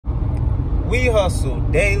We Hustle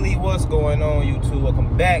Daily. What's going on, YouTube?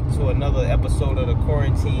 Welcome back to another episode of the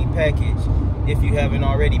Quarantine Package. If you haven't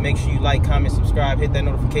already, make sure you like, comment, subscribe, hit that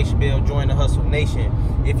notification bell, join the Hustle Nation.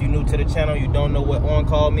 If you're new to the channel, you don't know what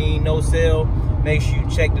on-call mean, no sale, make sure you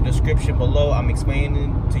check the description below. I'm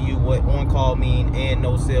explaining to you what on-call mean and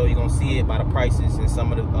no sale. You're gonna see it by the prices and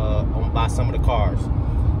some of the by some of the cars.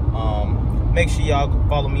 Make sure y'all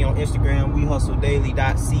follow me on Instagram,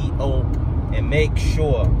 wehustledaily.co, and make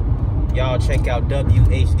sure y'all check out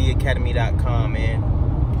wehustledaily.com, man.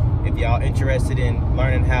 If y'all interested in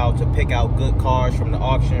learning how to pick out good cars from the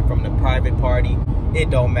auction, from the private party, it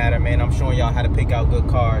don't matter, man. I'm showing y'all how to pick out good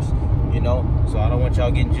cars, you know. So I don't want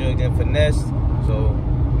y'all getting jugged and finessed. So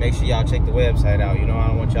make sure y'all check the website out. You know, I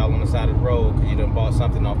don't want y'all on the side of the road because you done bought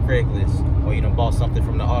something off Craigslist or you done bought something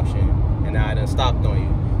from the auction and now I done stopped on you.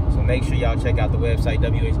 So make sure y'all check out the website,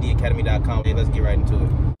 wehustledaily.com. Let's get right into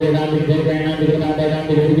it.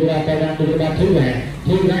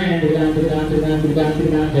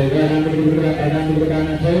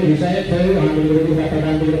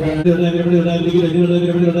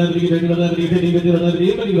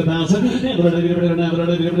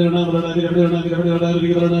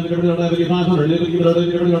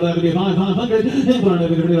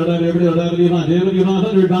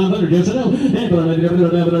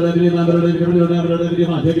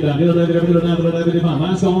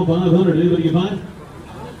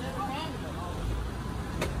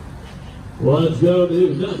 Let's go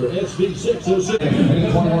to number SV606.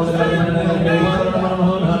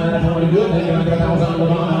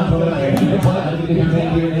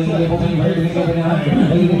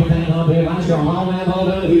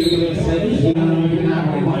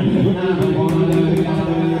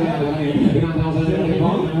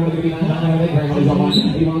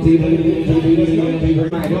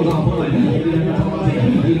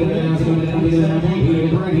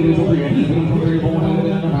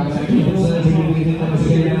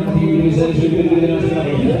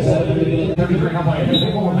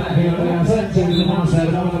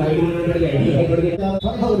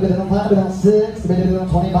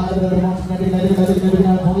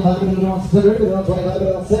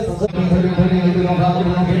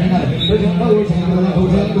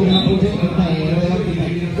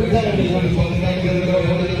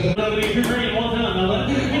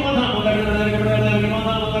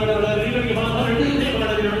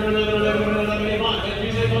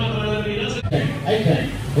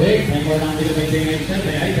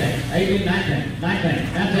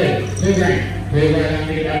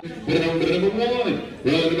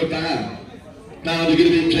 Now to get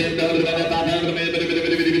it in checked out about that 500 man, but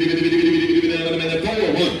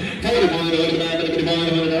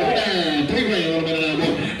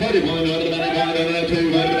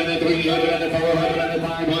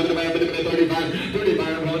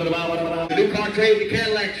 41, new car trade at the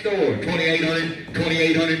Cadillac store, 2800,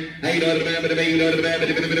 2800, 800 man, but 800 man, but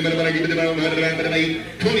 800 man,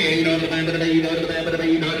 2800 man, but 800 man, but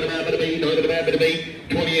 800 man, but 800 man, but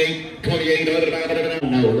 2800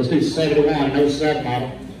 man. No, let's do 71, no sub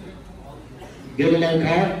model. Get a low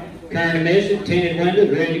car, current emission, tinted windows,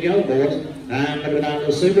 ready to go, boys. I'm looking about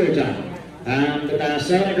the Subaru time. I'm looking about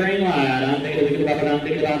 7 green light. I'm thinking about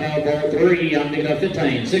 3. I'm thinking about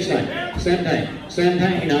 15, 16, 17,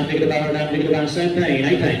 17. I'm thinking about 17,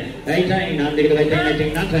 18, 18. I'm thinking about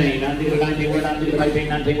 18, 19. I'm thinking about 19. I'm thinking about 18,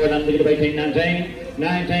 19. I'm thinking about 18, 19.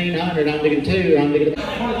 1900. I'm thinking 2. I'm thinking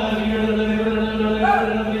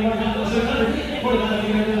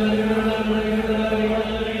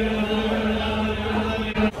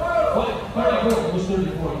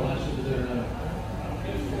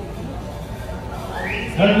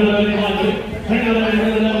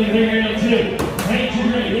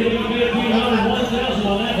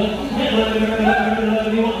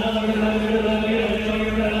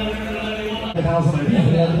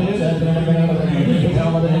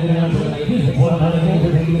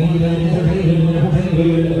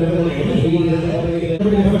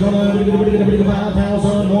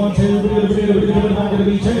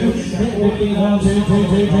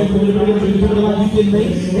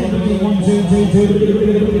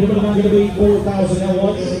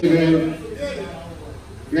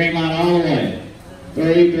green light all the way.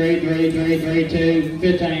 3, 2,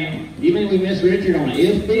 15. You mean we missed Richard on an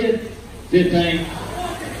if bid? 15,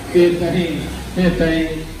 15,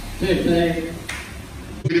 15, 15.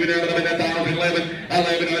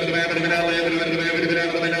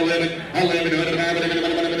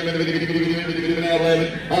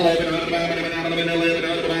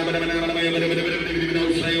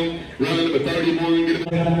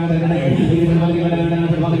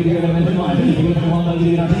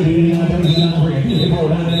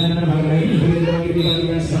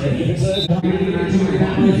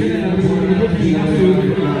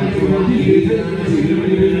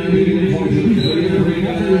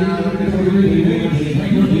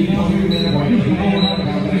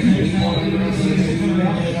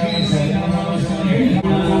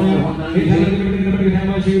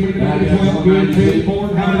 Good, 2, 4,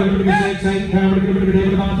 5, 6, 8, 13,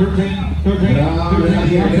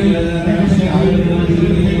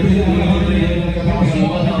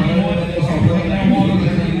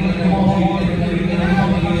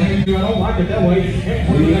 I don't like it that way.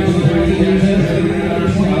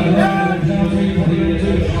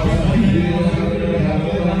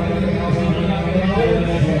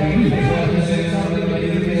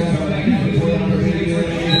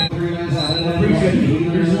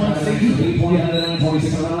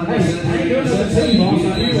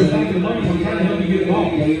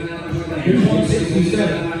 Here's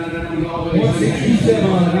 167. 167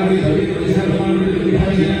 on it.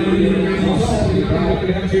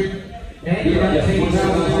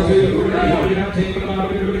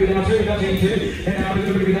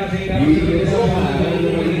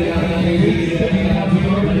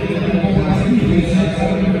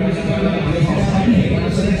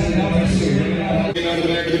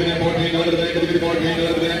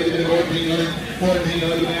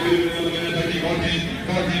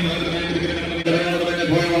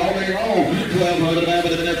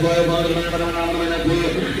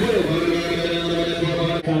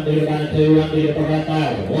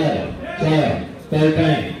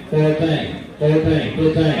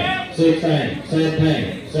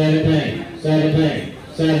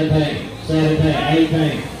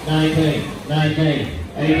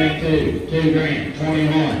 And you're at 2 grand,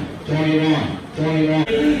 21, 21,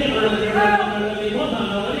 21.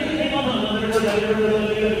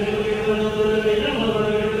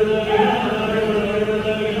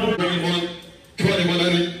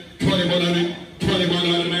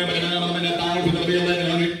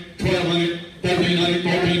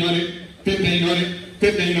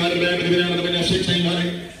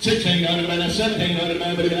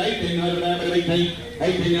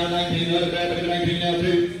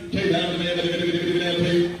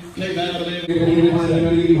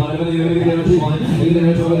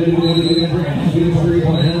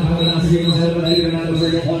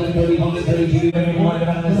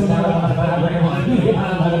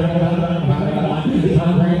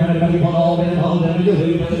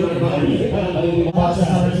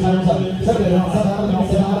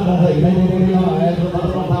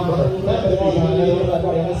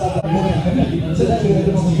 So that's